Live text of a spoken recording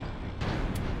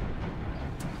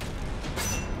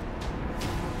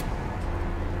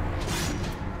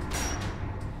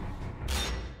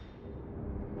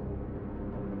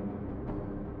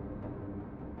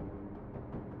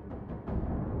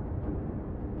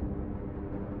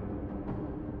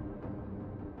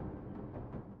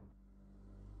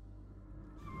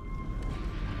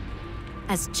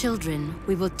As children,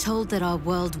 we were told that our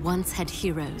world once had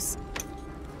heroes.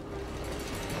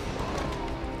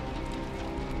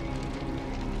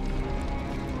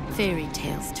 Fairy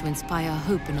tales to inspire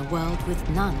hope in a world with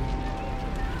none.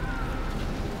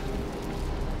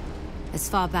 As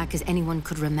far back as anyone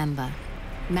could remember,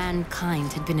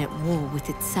 mankind had been at war with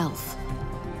itself.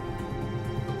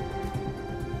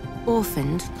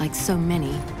 Orphaned, like so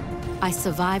many, I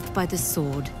survived by the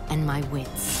sword and my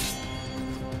wits.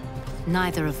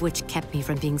 Neither of which kept me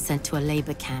from being sent to a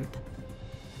labor camp.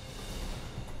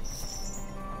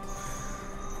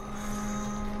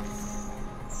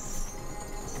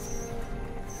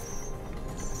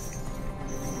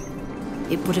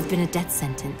 It would have been a death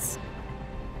sentence,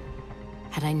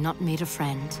 had I not made a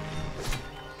friend.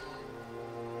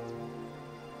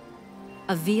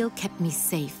 Avil kept me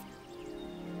safe,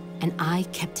 and I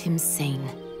kept him sane.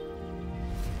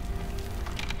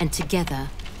 And together,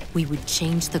 we would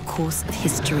change the course of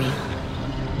history.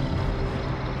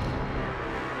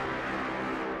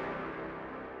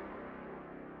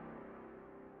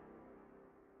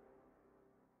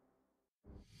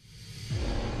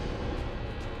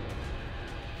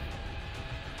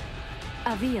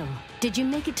 Avil, did you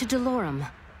make it to Delorum?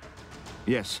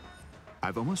 Yes.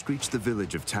 I've almost reached the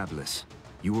village of Tablis.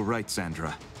 You were right,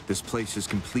 Sandra. This place is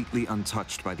completely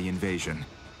untouched by the invasion.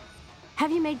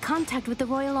 Have you made contact with the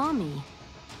Royal Army?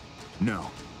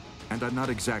 No. And I'm not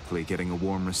exactly getting a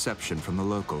warm reception from the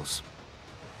locals.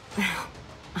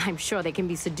 I'm sure they can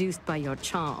be seduced by your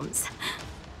charms.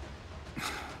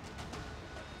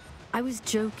 I was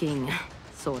joking,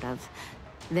 sort of.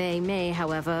 They may,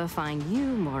 however, find you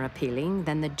more appealing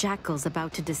than the jackals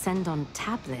about to descend on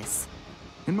Tablis.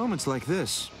 In moments like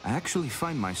this, I actually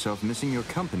find myself missing your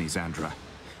company, Sandra.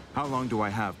 How long do I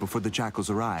have before the jackals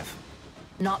arrive?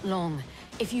 Not long.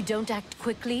 If you don't act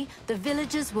quickly, the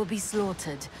villagers will be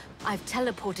slaughtered. I've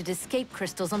teleported escape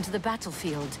crystals onto the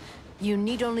battlefield. You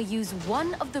need only use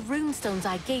one of the runestones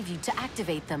I gave you to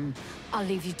activate them. I'll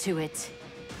leave you to it.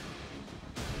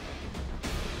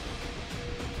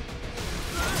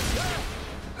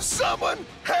 Someone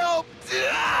help!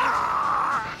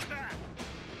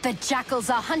 The jackals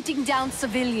are hunting down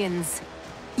civilians.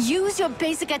 Use your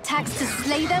basic attacks to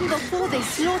slay them before they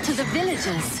slaughter the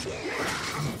villagers.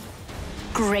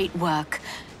 Great work.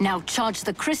 Now charge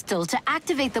the crystal to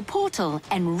activate the portal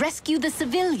and rescue the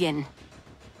civilian.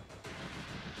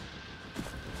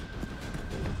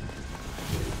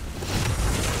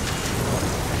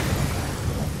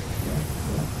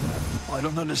 I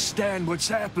don't understand what's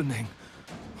happening.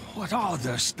 What are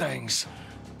those things?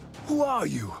 Who are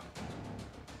you?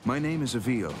 My name is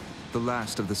Avil, the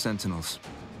last of the Sentinels.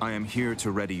 I am here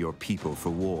to ready your people for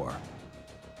war.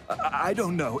 I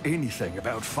don't know anything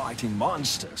about fighting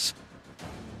monsters.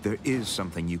 There is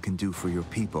something you can do for your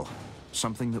people.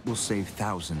 Something that will save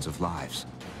thousands of lives.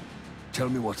 Tell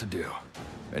me what to do,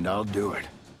 and I'll do it.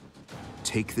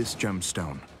 Take this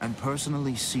gemstone, and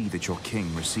personally see that your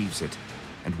king receives it.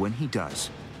 And when he does,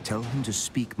 tell him to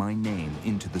speak my name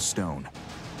into the stone.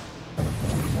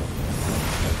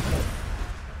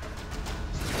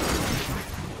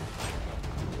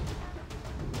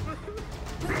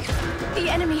 The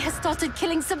enemy has started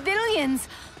killing civilians!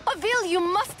 Avil, you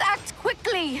must act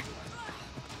quickly!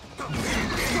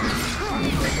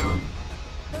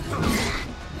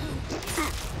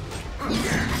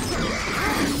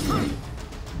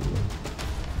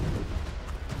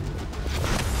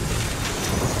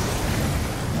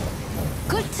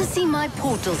 Good to see my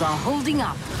portals are holding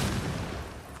up.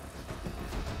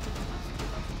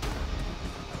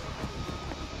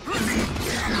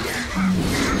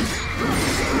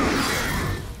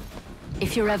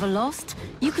 If you're ever lost,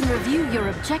 you can review your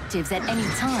objectives at any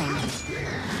time.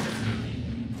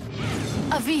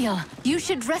 Avil, you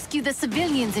should rescue the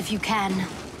civilians if you can.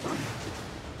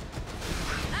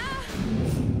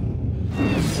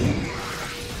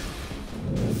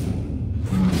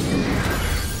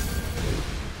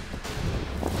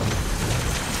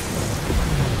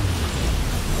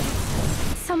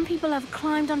 Some people have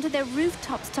climbed onto their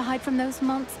rooftops to hide from those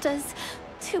monsters.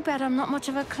 Too bad I'm not much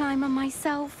of a climber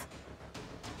myself.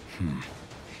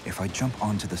 If I jump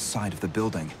onto the side of the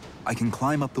building, I can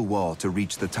climb up the wall to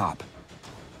reach the top.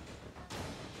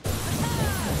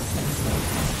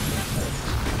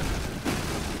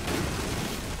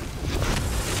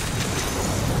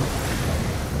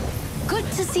 Good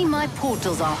to see my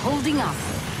portals are holding up.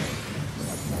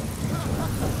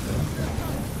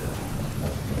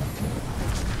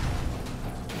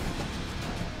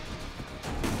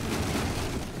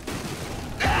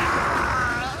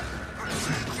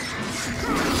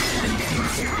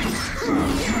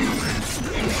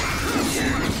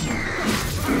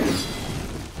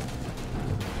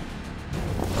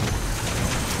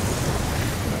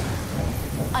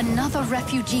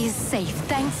 refugee is safe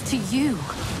thanks to you.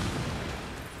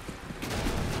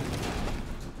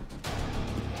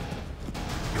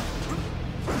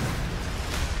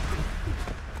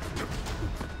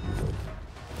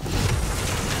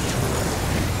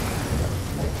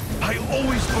 I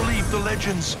always believed the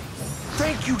legends.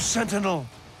 Thank you, Sentinel.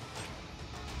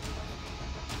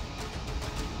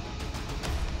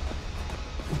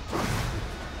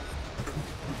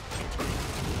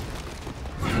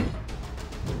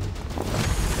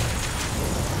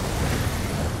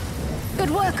 Good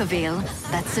work, Avil.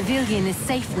 That civilian is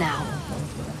safe now.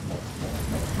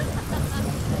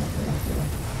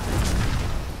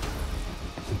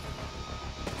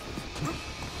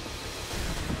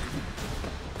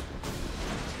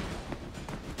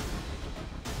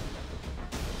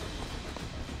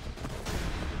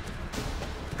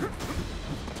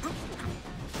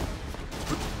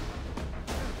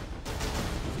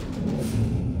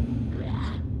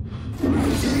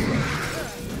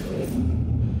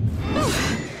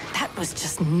 Was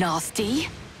just nasty.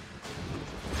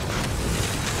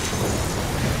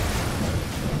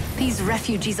 These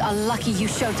refugees are lucky you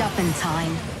showed up in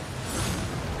time.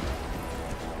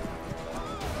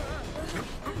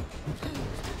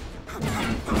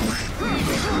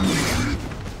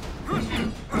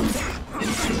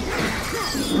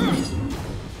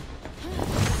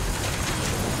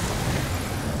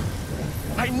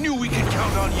 I knew we could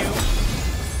count on you.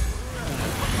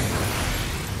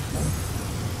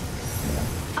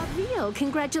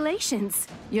 Congratulations.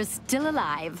 You're still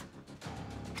alive.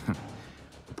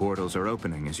 The portals are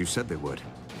opening, as you said they would.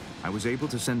 I was able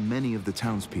to send many of the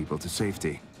townspeople to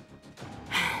safety.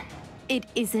 It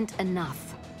isn't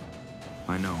enough.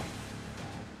 I know.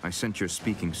 I sent your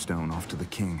speaking stone off to the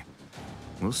king.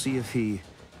 We'll see if he,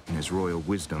 in his royal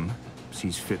wisdom,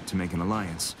 sees fit to make an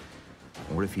alliance,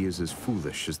 or if he is as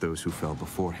foolish as those who fell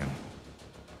before him.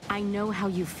 I know how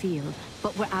you feel,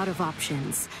 but we're out of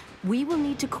options. We will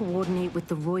need to coordinate with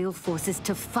the royal forces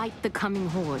to fight the coming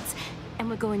hordes, and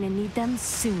we're going to need them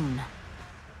soon.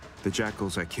 The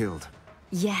jackals I killed.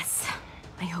 Yes.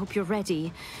 I hope you're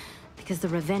ready, because the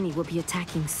Ravenii will be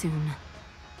attacking soon.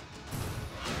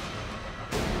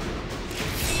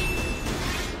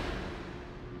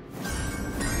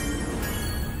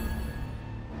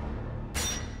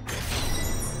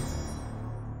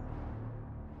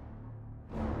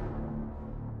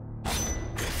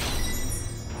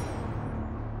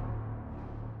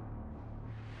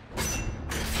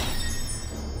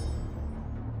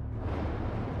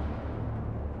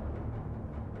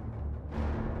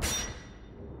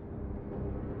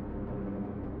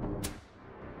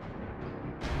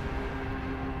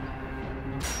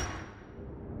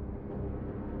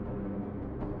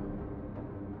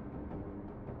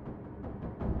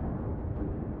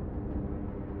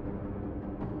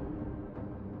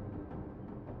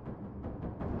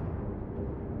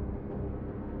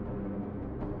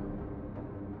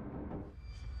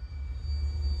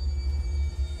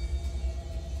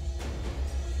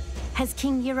 Has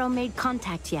King Nero made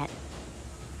contact yet?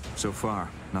 So far,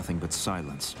 nothing but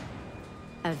silence.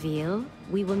 Avil,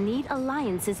 we will need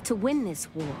alliances to win this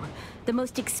war. The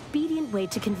most expedient way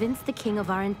to convince the king of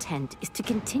our intent is to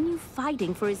continue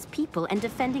fighting for his people and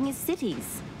defending his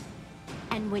cities.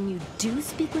 And when you do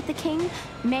speak with the king,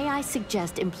 may I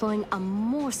suggest employing a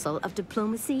morsel of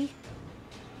diplomacy?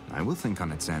 I will think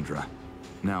on it, Sandra.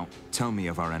 Now, tell me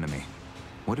of our enemy.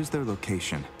 What is their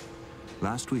location?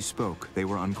 Last we spoke, they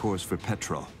were on course for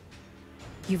Petrol.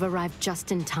 You've arrived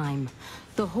just in time.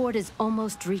 The Horde has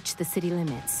almost reached the city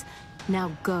limits. Now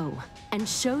go, and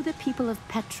show the people of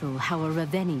Petrol how a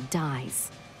Ravenii dies.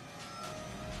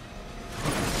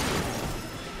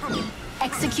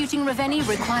 Executing Ravenii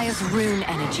requires rune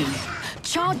energy.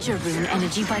 Charge your rune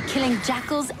energy by killing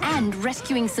jackals and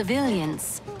rescuing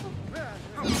civilians.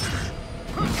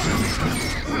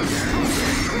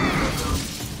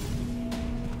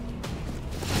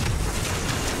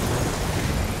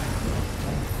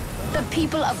 The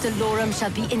people of Delorum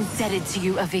shall be indebted to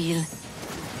you, Avil.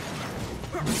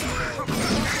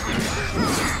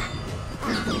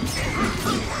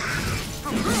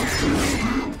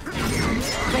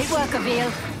 Great work,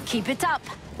 Avil. Keep it up.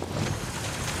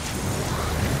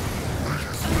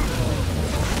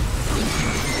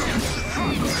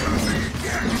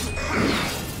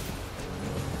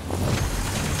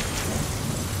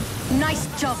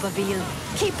 Nice job, Avil.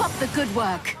 Keep up the good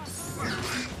work.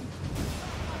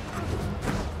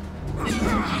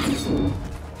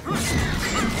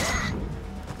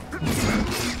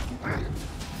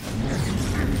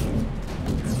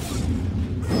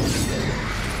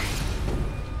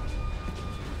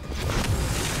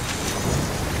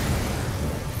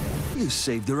 You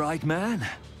saved the right man.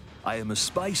 I am a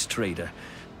spice trader,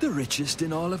 the richest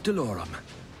in all of Delorum.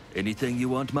 Anything you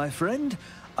want, my friend,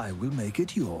 I will make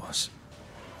it yours.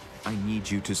 I need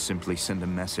you to simply send a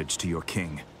message to your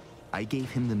king. I gave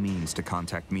him the means to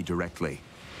contact me directly.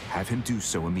 Have him do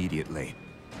so immediately.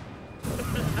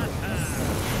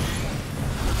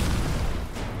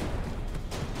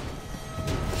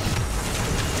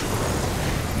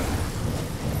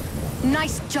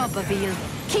 Nice job, Avil.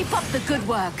 Keep up the good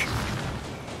work.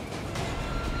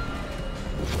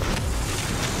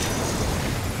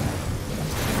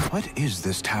 What is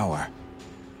this tower?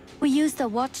 We use the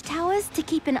watchtowers to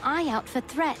keep an eye out for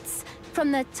threats.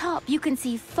 From the top, you can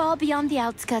see far beyond the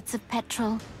outskirts of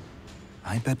Petrol.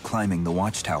 I bet climbing the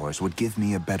watchtowers would give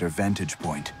me a better vantage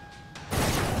point.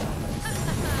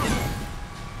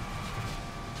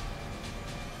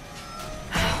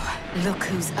 Look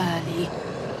who's early.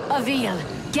 Avil,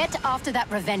 get after that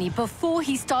Ravenii before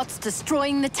he starts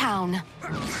destroying the town.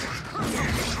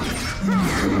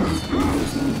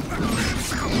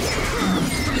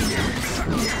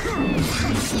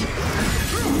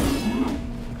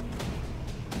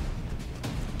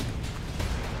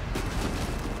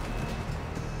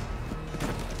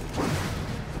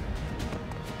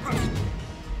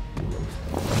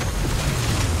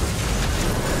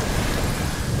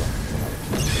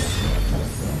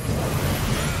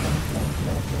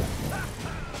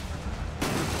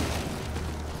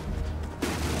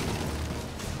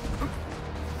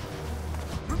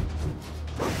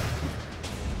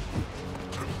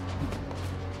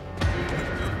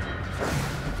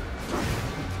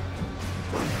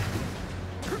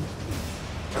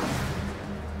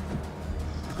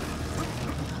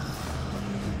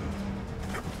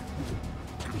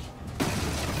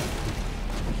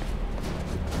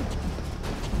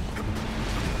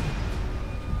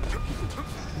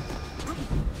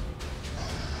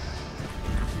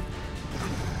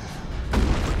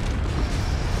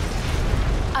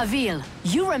 Avil,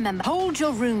 you remember, hold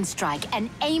your rune strike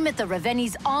and aim at the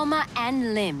Ravenii's armor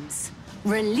and limbs.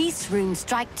 Release rune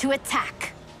strike to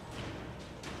attack.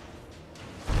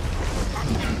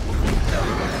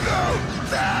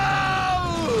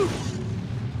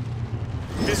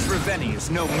 This Ravenii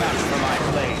is no match for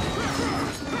my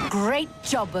blade. Great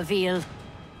job, Avil.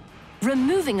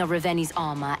 Removing a Ravenii's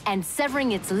armor and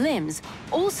severing its limbs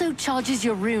also charges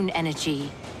your rune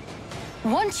energy.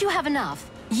 Once you have enough,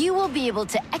 you will be able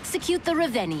to execute the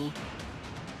Ravenii.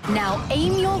 Now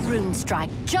aim your rune strike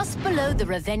just below the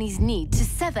Ravenii's knee to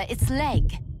sever its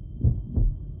leg.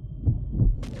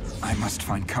 I must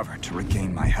find cover to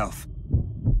regain my health.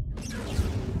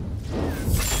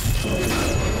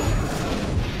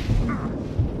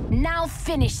 Now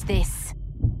finish this.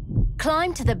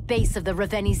 Climb to the base of the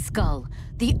Ravenii's skull.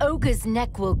 The ogre's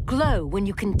neck will glow when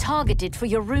you can target it for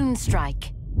your rune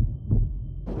strike.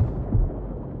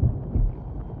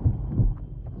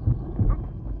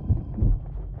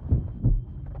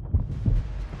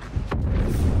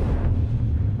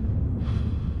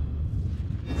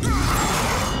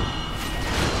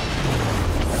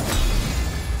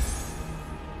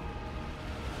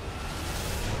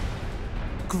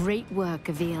 Great work,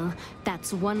 Avil.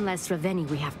 That's one less Ravenii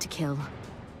we have to kill.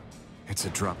 It's a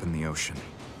drop in the ocean.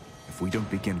 If we don't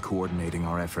begin coordinating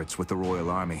our efforts with the Royal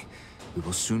Army, we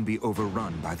will soon be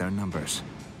overrun by their numbers.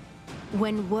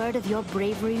 When word of your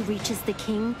bravery reaches the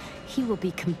king, he will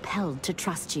be compelled to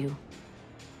trust you.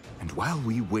 And while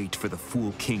we wait for the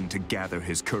fool king to gather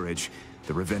his courage,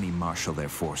 the Ravenii marshal their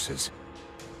forces.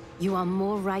 You are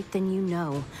more right than you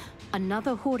know.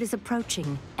 Another horde is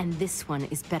approaching, and this one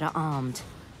is better armed.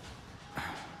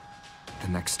 The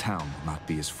next town will not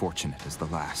be as fortunate as the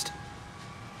last.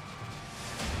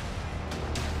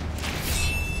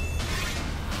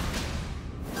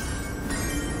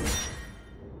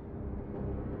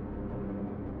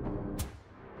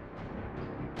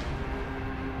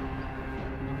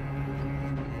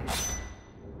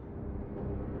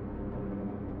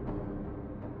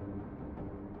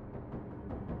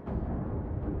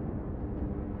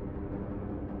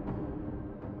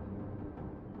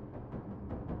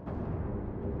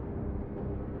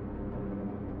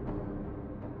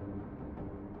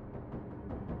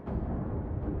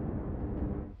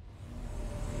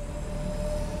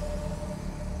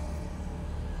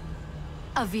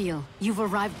 Avil, you've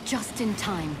arrived just in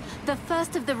time. The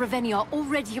first of the Ravenii are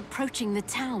already approaching the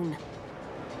town.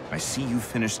 I see you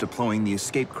finished deploying the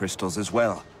escape crystals as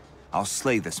well. I'll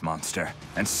slay this monster,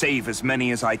 and save as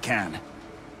many as I can.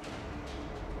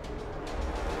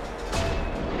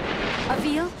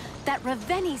 Avil, that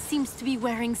Ravenii seems to be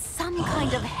wearing some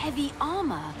kind of heavy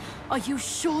armor. Are you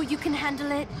sure you can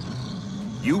handle it?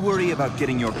 You worry about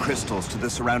getting your crystals to the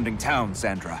surrounding towns,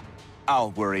 Sandra.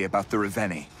 I'll worry about the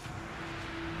Ravenii.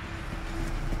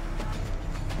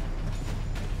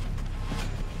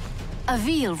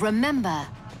 Avil, remember.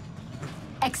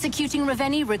 Executing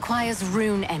Ravenii requires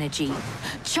rune energy.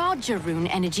 Charge your rune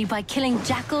energy by killing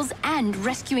jackals and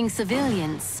rescuing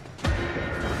civilians.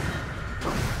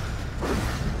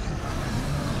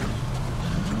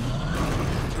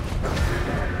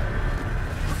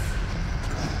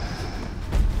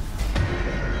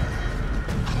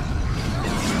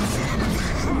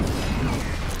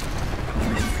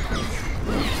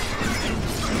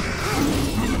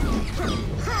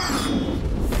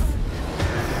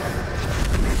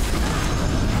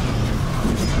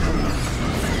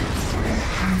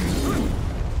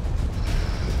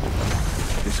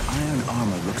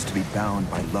 Bound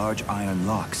by large iron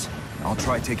locks. I'll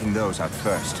try taking those out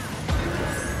first.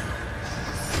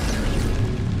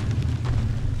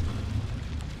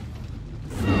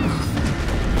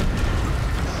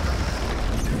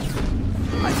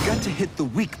 I've got to hit the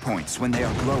weak points when they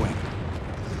are glowing.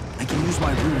 I can use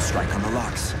my rune strike on the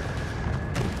locks.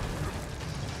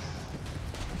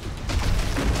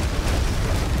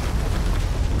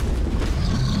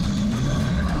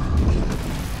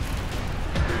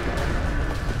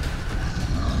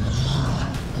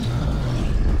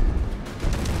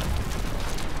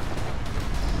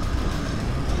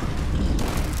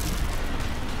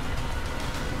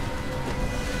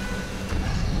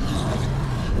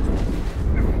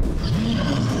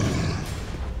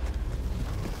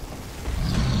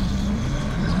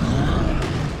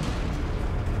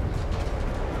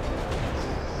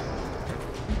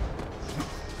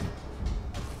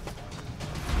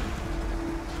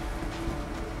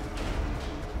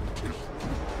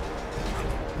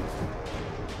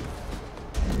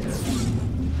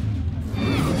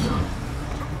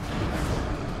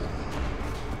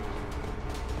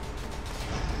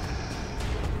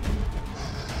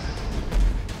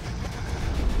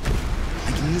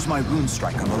 Use my rune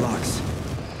strike on the locks.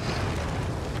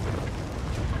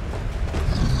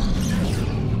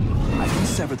 I can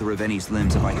sever the Ravenii's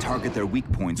limbs if I target their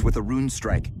weak points with a rune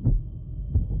strike.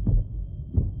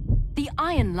 The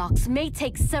iron locks may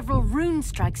take several rune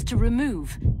strikes to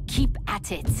remove. Keep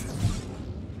at it.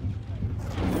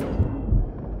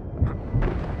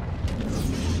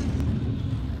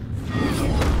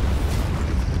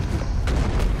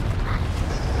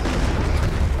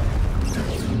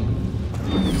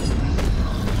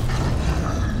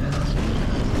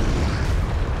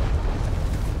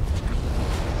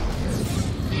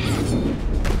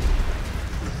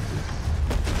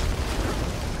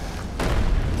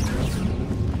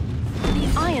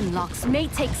 Locks may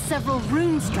take several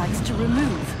rune strikes to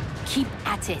remove. Keep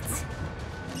at it.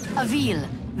 Avil,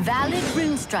 valid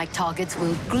rune strike targets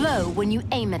will glow when you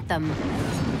aim at them.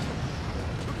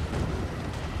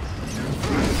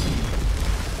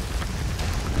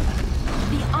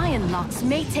 The iron locks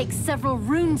may take several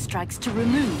rune strikes to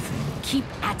remove. Keep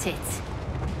at it.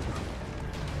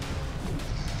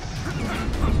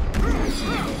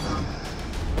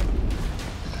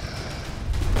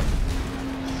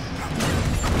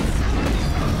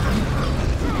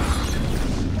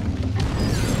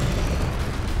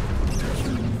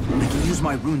 Use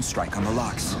my rune strike on the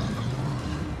locks.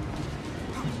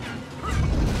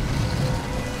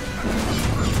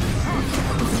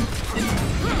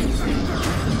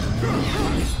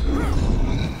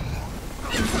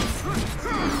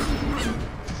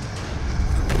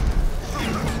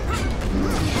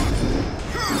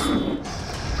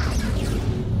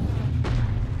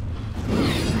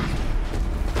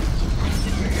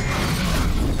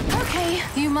 Okay,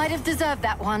 you might have deserved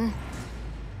that one.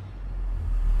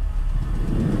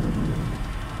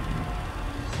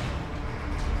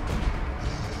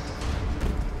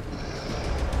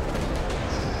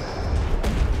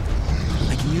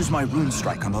 Use my rune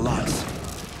strike on the locks.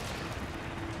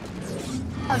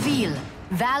 Avil,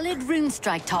 valid rune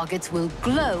strike targets will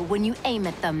glow when you aim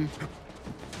at them.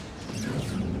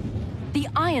 The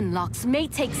iron locks may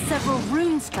take several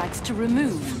rune strikes to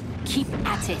remove. Keep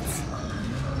at it.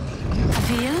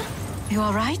 Avil, you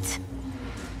all right?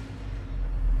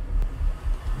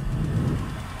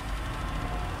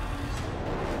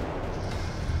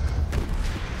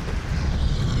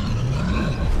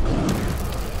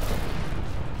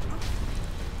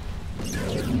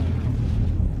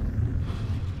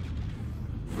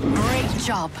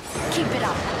 Job. Keep it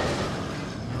up.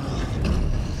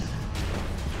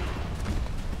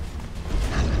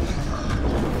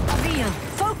 Avil,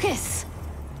 focus!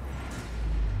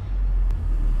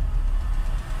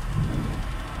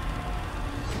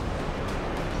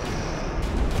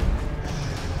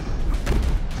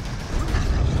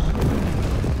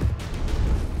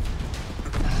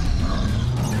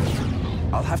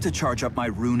 have to charge up my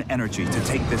rune energy to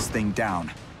take this thing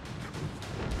down.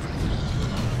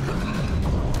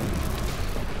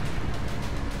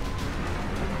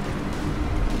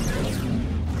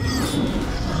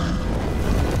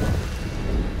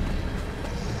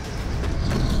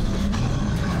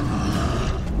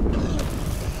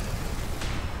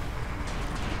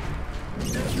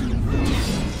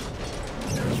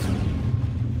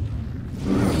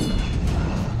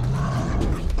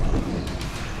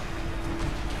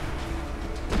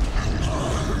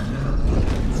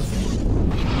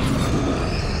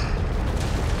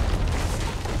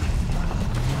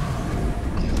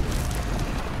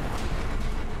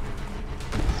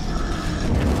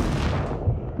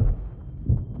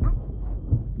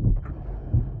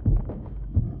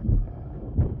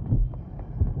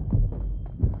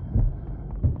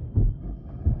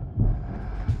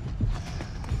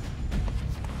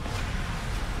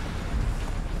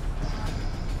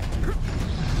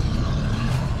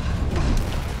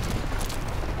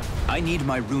 I need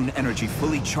my rune energy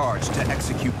fully charged to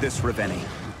execute this Ravenii.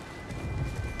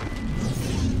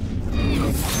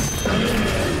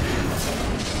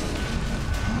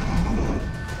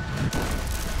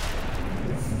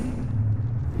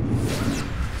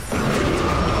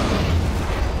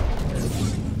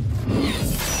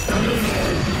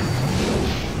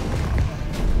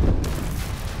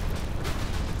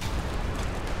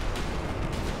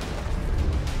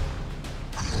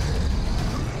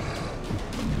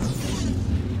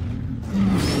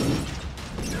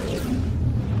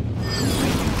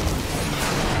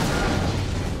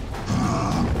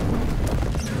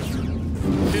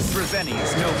 Ravenii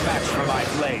is no match for my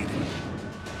blade.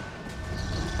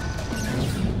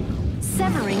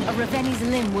 Severing a Ravenii's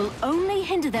limb will only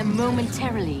hinder them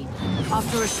momentarily.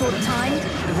 After a short time,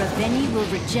 the Ravenii will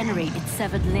regenerate its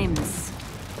severed limbs.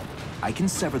 I can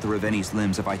sever the Ravenii's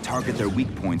limbs if I target their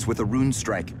weak points with a rune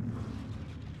strike.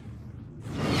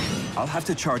 I'll have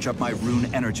to charge up my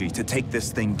rune energy to take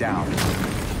this thing down.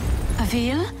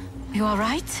 Avil, you all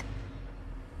right?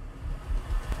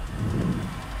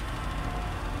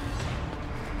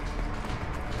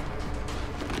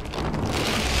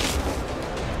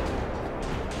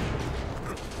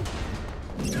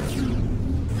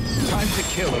 Time to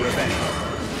kill a Ravenii.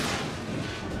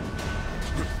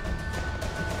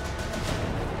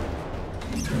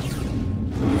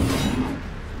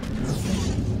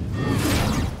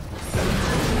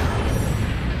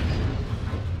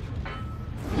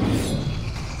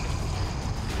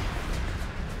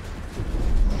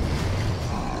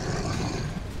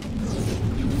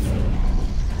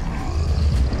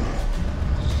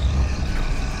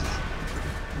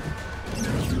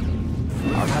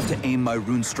 Aim my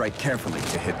rune strike carefully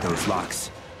to hit those locks.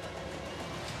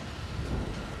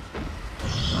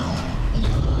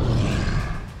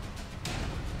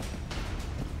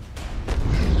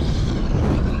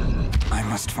 I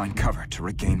must find cover to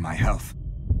regain my health.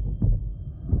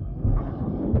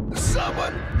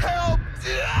 Someone help!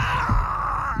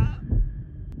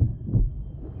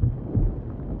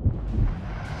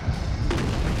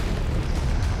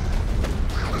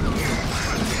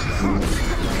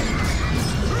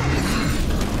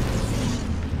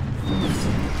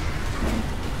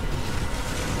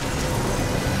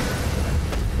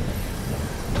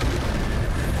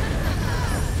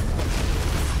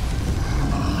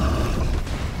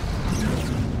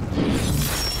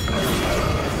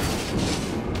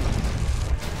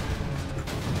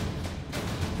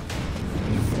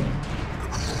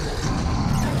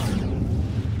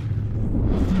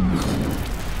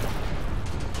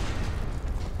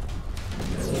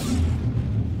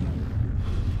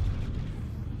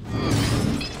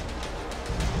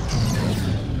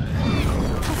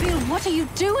 What are you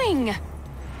doing?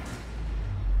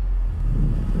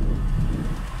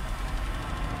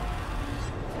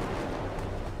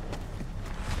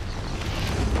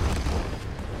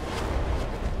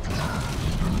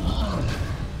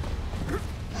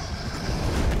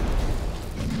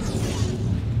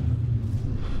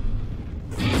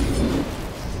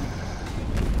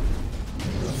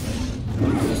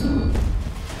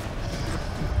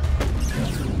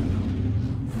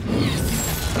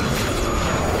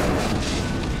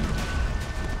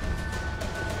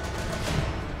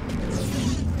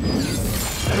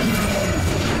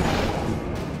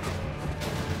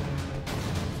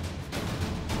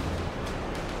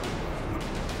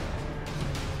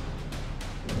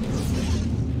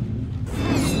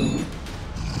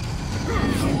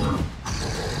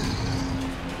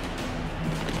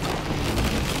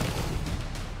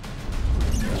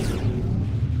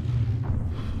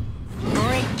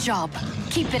 Job.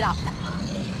 Keep it up.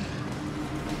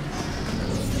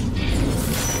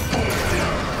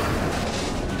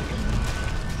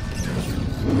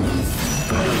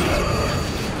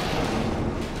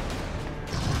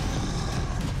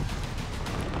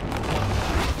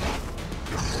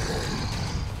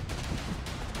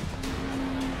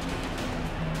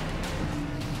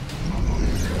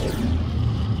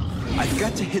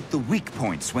 to hit the weak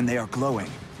points when they are glowing.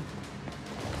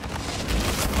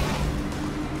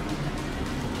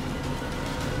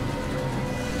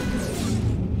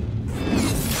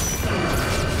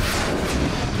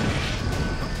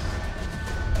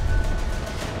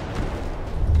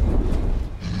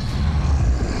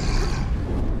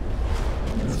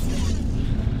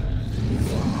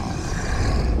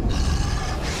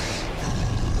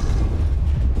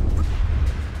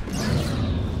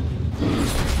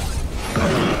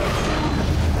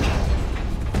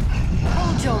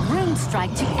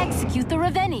 Strike to execute the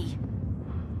Ravenii.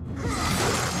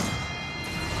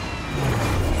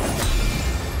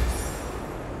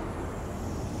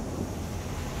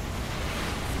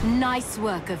 Nice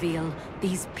work, Avil.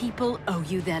 These people owe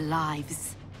you their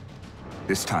lives.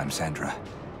 This time, Sandra.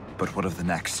 But what of the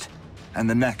next? And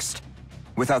the next?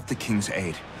 Without the King's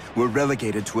aid, we're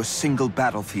relegated to a single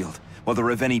battlefield, while the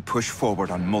Ravenii push forward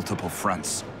on multiple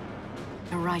fronts.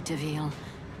 You're right, Avil.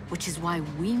 Which is why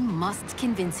we must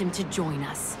convince him to join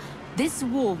us. This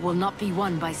war will not be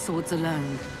won by swords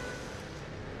alone.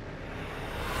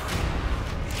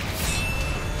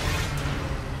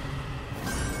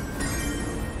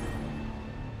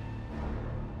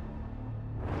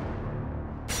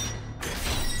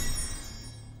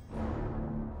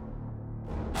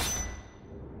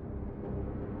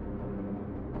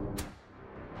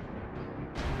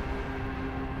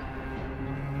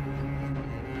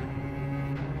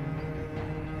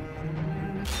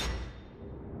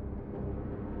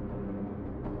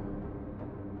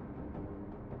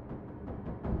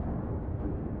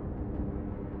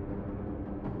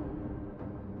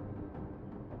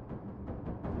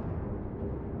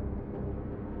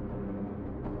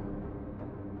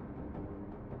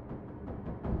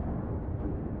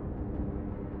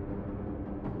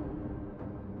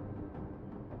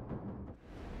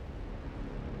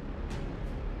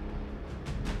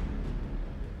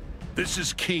 This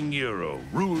is King Nero,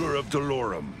 ruler of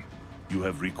Dolorum. You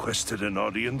have requested an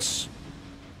audience?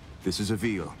 This is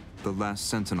Avil, the last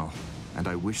Sentinel, and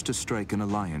I wish to strike an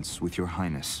alliance with your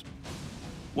highness.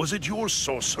 Was it your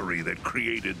sorcery that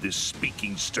created this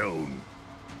speaking stone?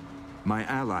 My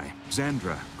ally,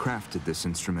 Xandra, crafted this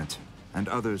instrument, and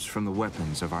others from the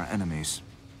weapons of our enemies.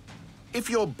 If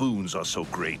your boons are so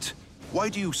great, why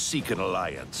do you seek an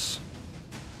alliance?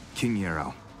 King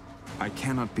Nero, I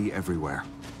cannot be everywhere.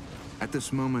 At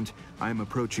this moment, I am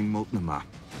approaching Moltnema,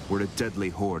 where a deadly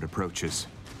horde approaches.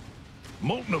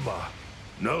 Moltnema?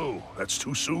 No, that's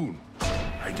too soon.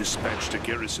 I dispatched a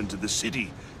garrison to the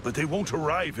city, but they won't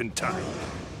arrive in time.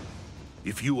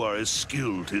 If you are as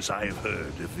skilled as I have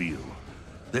heard, Avil,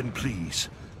 then please,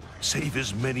 save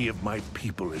as many of my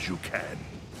people as you can.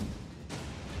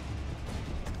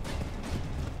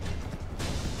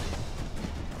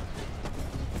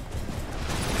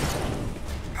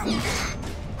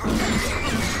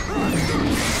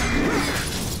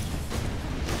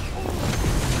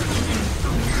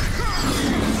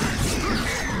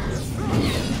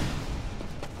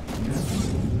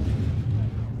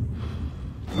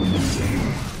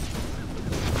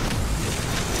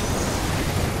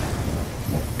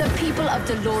 The people of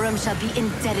Dolorum shall be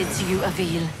indebted to you,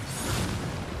 Avil.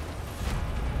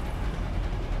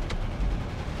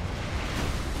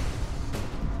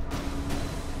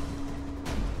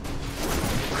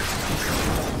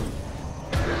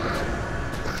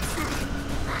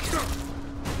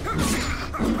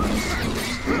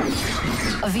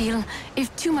 Avil,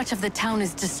 if too much of the town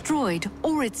is destroyed,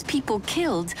 or its people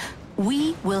killed,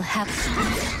 we will have...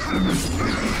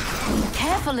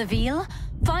 Careful, Avil!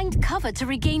 Find cover to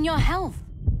regain your health.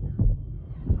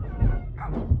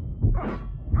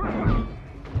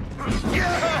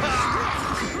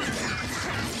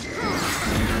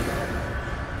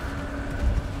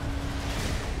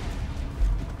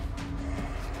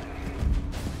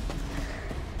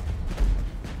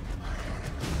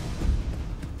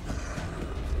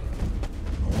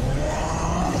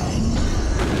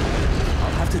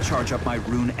 I'll have to charge up my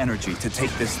rune energy to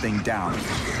take this thing down.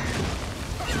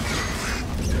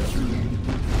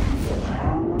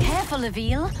 Careful,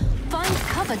 Avil. Find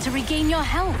cover to regain your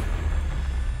health.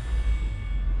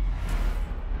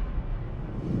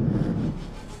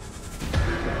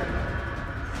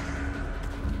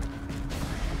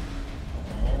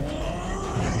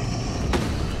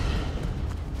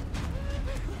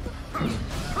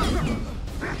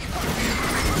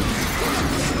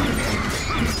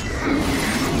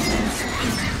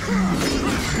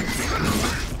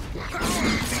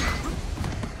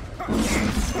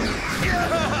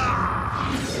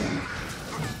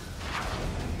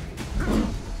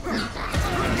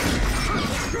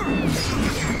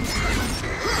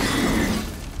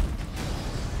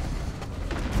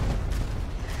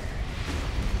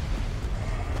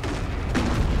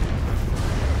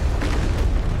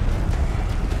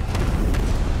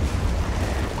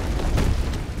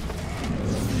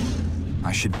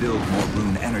 I should build more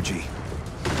rune energy.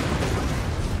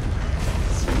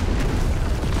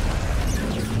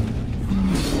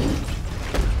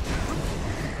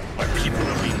 My people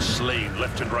are being slain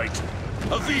left and right.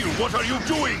 Avil, what are you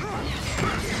doing?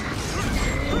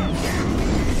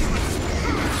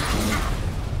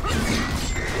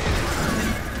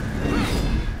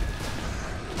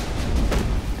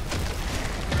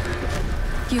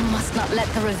 You must not let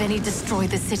the Ravenii destroy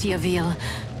the city of Avil.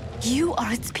 You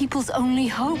are its people's only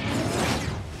hope.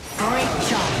 Great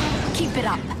job. Keep it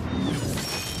up.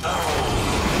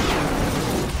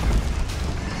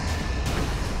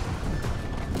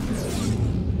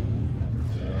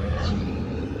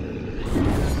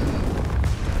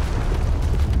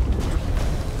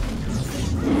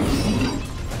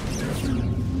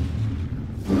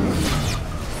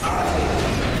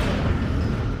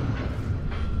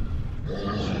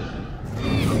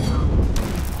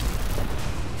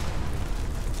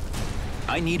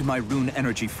 I need my rune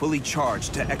energy fully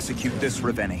charged to execute this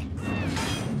Ravenii.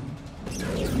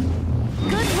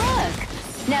 Good work.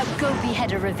 Now go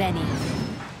behead a Ravenii.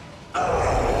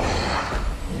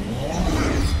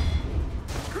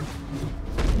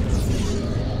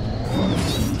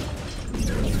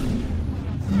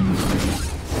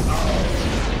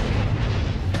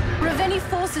 Ravenii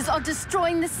forces are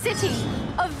destroying the city.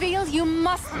 Avil, you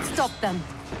must stop them.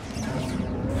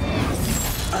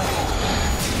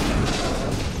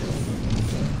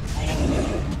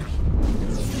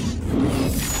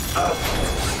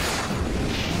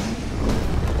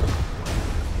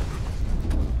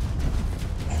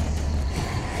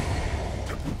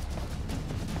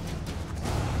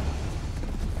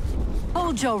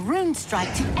 Hold your rune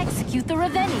strike to execute the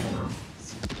Ravenii.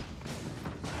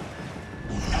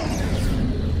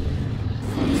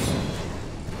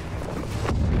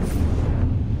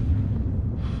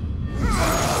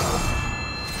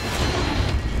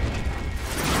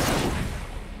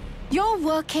 Your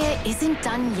work here isn't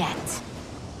done yet.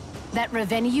 That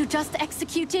Ravenii you just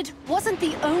executed wasn't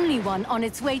the only one on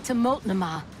its way to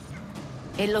Moltnamar.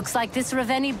 It looks like this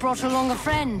Ravenii brought along a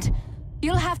friend.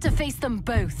 You'll have to face them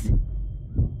both.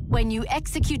 When you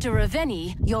execute a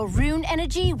Ravenii, your rune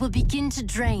energy will begin to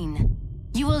drain.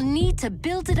 You will need to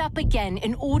build it up again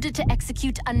in order to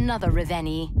execute another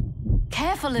Ravenii.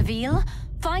 Careful, Avil.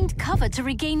 Find cover to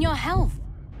regain your health.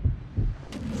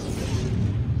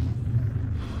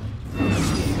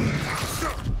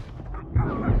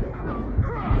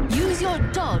 Use your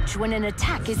dodge when an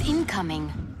attack is incoming.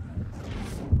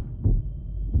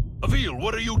 Avil,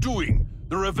 what are you doing?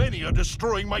 The Ravenii are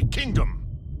destroying my kingdom.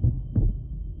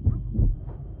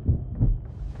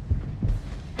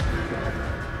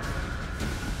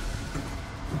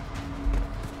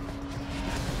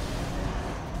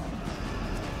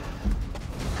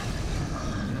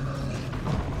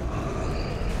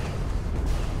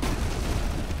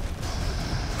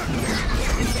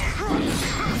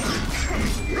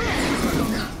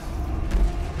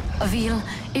 Avil,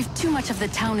 if too much of the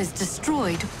town is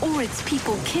destroyed or its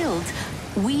people killed,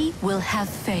 we will have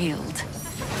failed.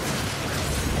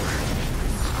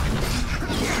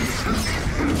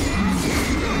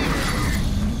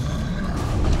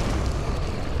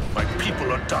 My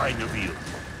people are dying, Avil.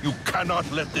 You cannot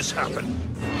let this happen.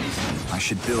 I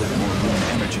should build more rune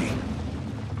energy.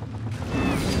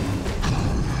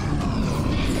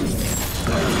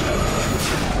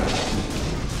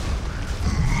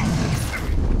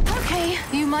 Okay,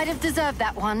 you might have deserved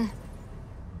that one.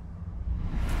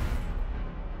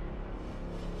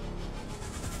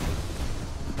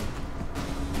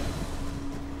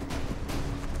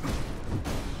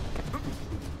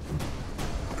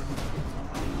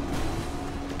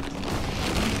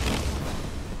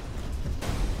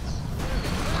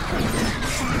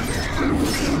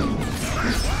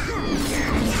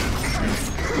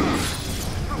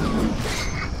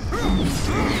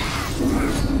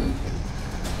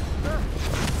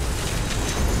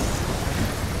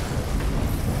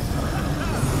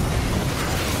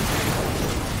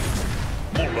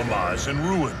 Moltnamar is in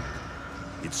ruin.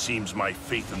 It seems my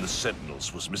faith in the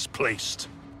Sentinels was misplaced.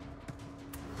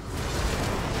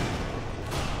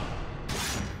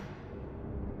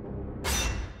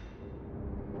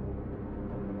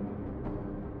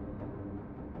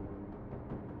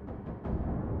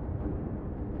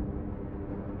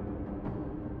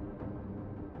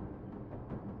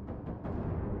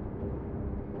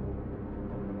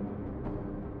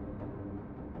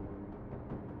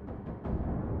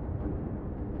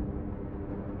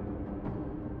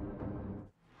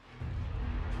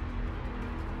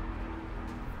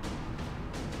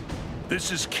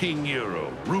 This is King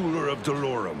Nero, ruler of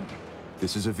Dolorum.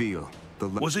 This is Avil, the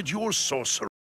Was it your sorcerer